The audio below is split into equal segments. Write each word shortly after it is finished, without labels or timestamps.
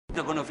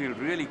They're going to feel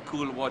really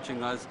cool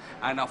watching us,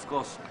 and of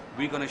course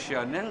we're going to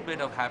share a little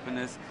bit of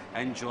happiness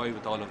and joy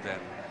with all of them.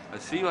 I'll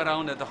see you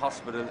around at the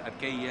hospital at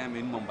KEM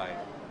in Mumbai.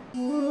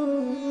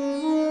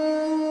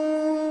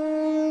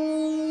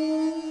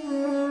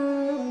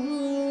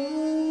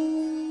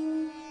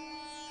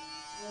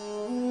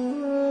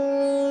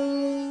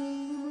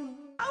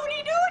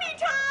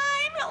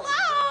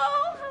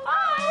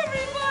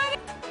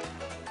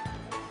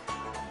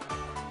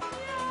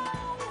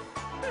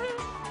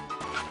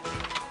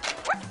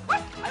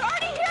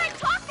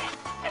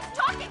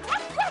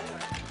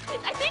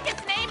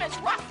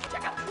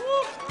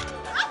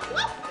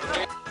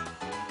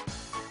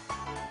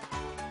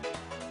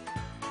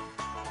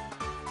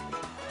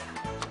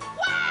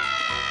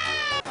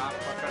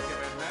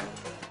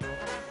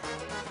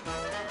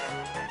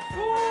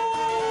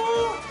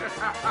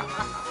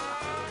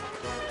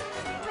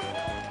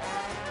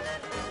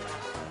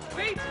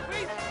 Wait,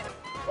 wait.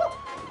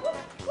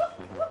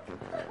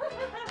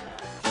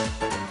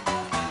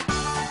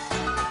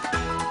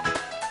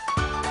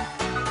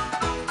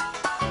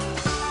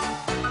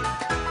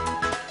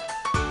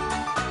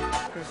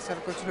 Sir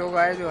कुछ लोग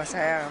आए जो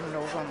हंसाया हम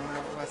लोगों को,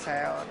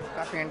 हंसाया और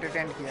काफ़ी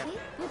entertain किया।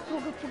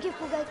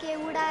 फुगे के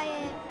उड़ाए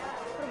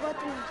और बहुत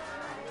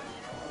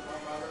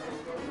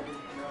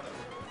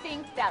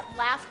think that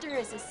laughter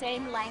is the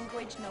same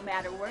language no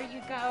matter where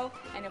you go,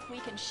 and if we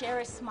can share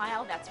a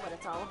smile, that's what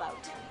it's all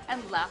about.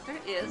 And laughter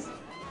is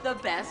the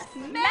best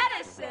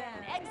medicine.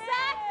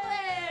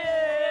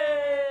 Exactly!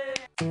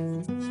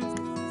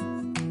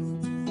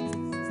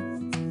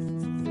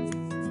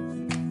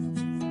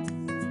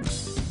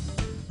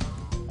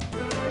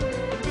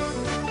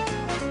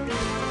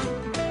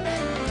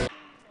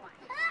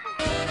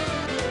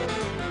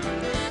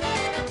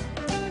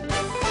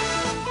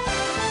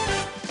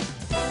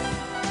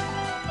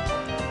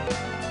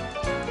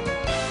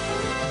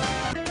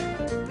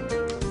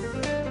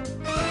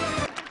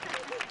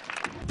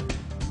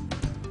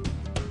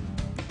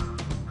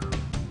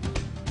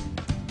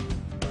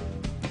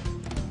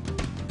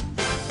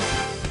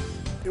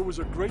 It was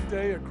a great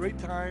day, a great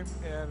time,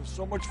 and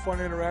so much fun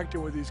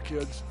interacting with these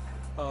kids.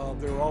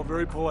 They were all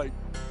very polite.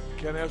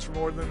 Can't ask for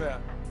more than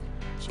that.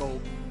 So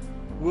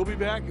we'll be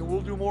back and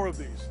we'll do more of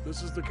these.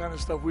 This is the kind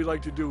of stuff we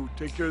like to do,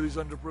 take care of these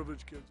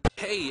underprivileged kids.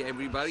 Hey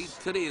everybody,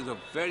 today is a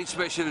very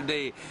special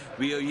day.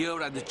 We are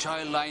here at the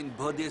Childline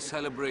birthday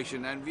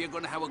celebration and we are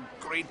going to have a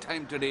great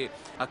time today.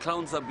 Our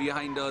clowns are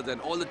behind us and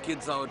all the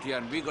kids are out here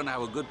and we're going to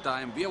have a good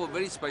time. We have a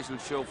very special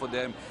show for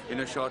them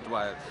in a short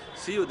while.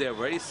 See you there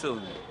very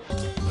soon.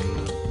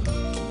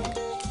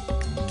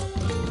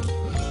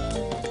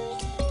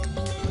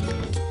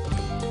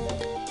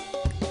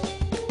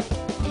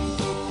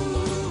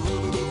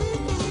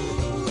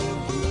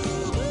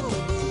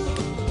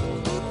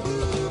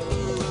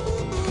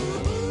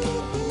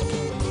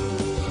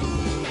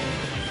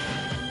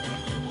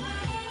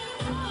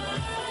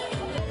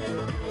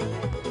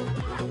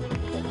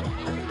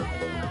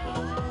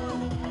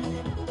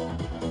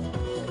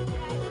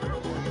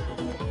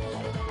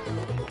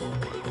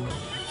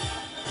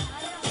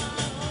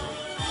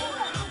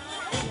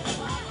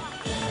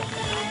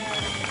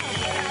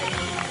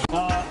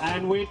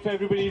 And wait for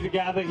everybody to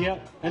gather here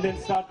and then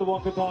start the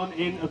walkathon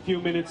in a few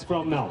minutes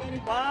from now.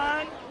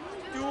 1,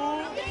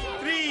 2,